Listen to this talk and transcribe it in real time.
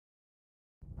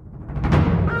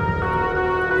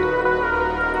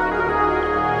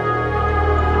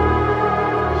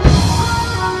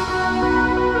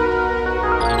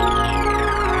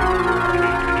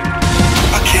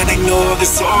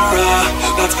this aura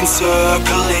that's been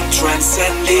circling,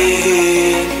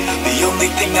 transcending. The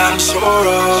only thing I'm sure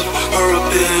of, her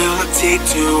ability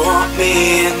to haunt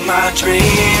me in my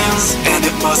dreams. And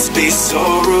it must be so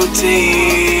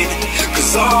routine,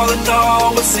 cause all in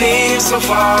all what seems so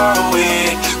far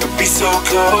away could be so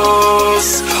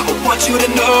close. I want you to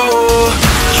know,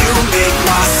 you make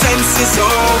my senses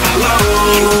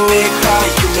overload. You make my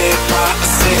I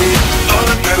say,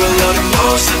 unparalleled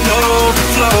emotion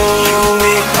overflow. You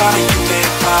make my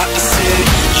I say,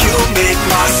 you make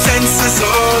my senses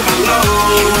overload.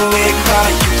 You make my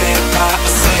I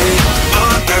say,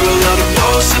 unparalleled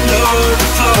emotion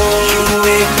overflow. You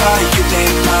make my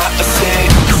I say.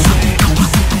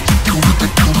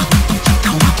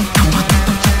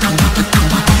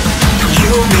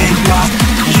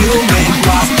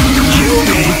 You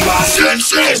make my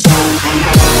senses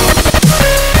overload.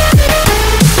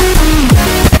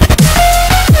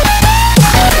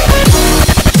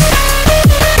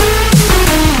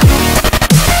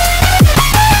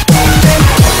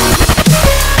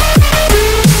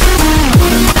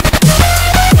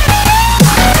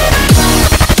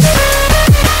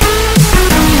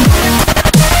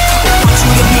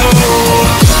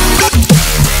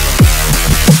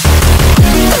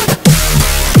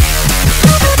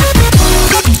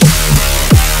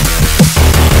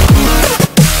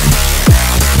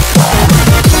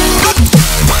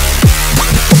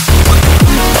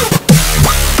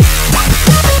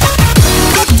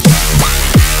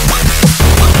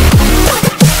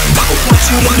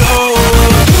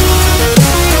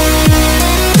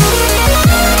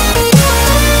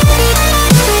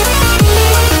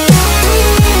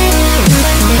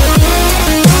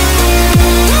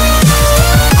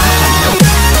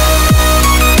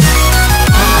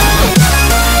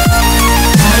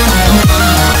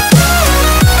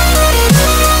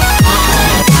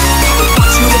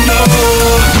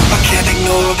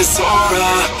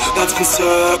 That's been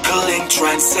circling,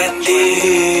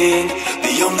 transcending.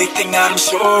 The only thing I'm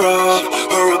sure of,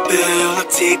 her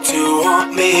ability to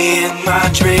haunt me in my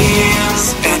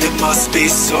dreams. And it must be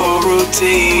so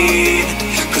routine,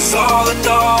 cause all in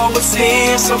all what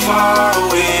seems so far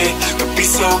away could be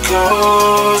so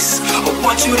close. I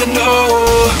want you to know,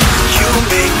 you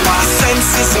make my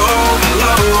senses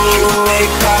overload. You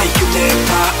make my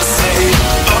I say,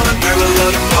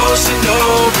 unparalleled emotion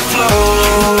overflow.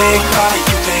 You make my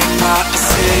I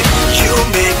say, you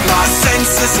make my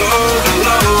senses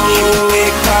overload. You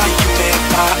make my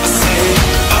I say,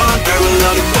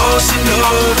 unparalleled emotion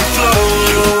overflow.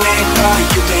 You make my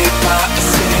I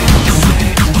say.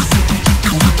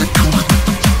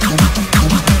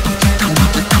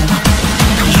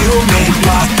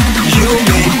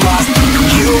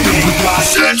 You make my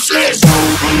senses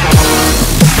overload.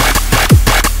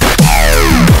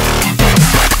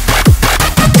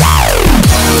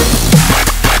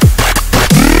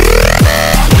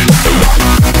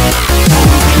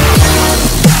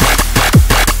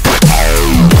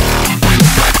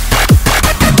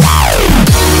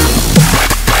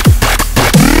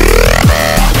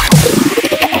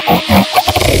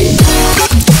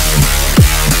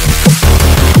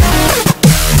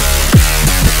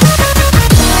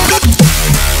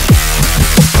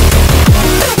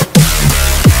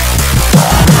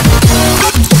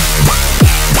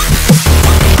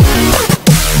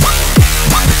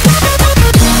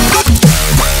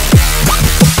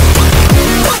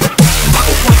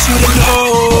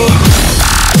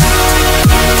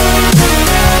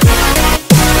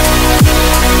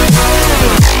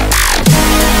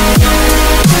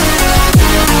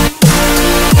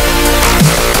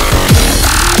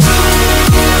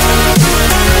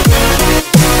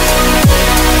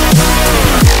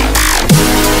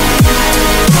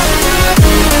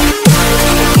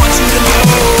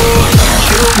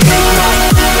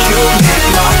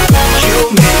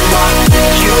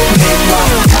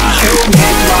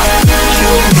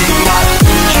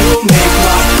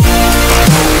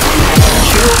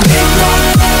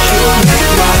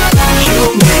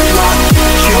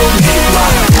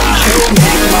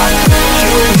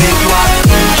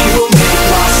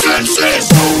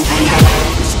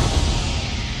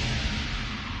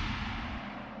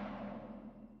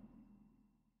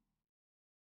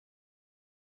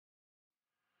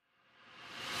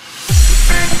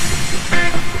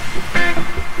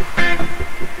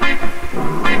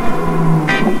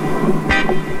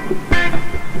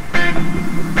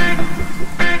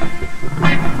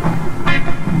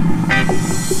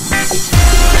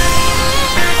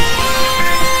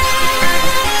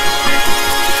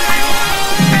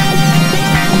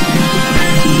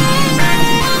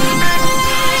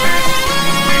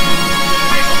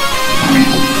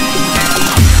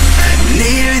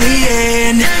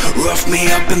 Rough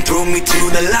me up and throw me to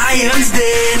the lion's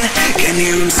den. Can you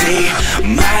hear him say,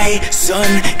 my son,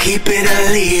 keep it or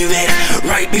leave it,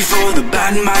 right before the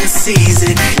bad man sees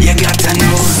it. You got to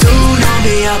know, soon I'll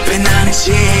be up and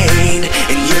unchained.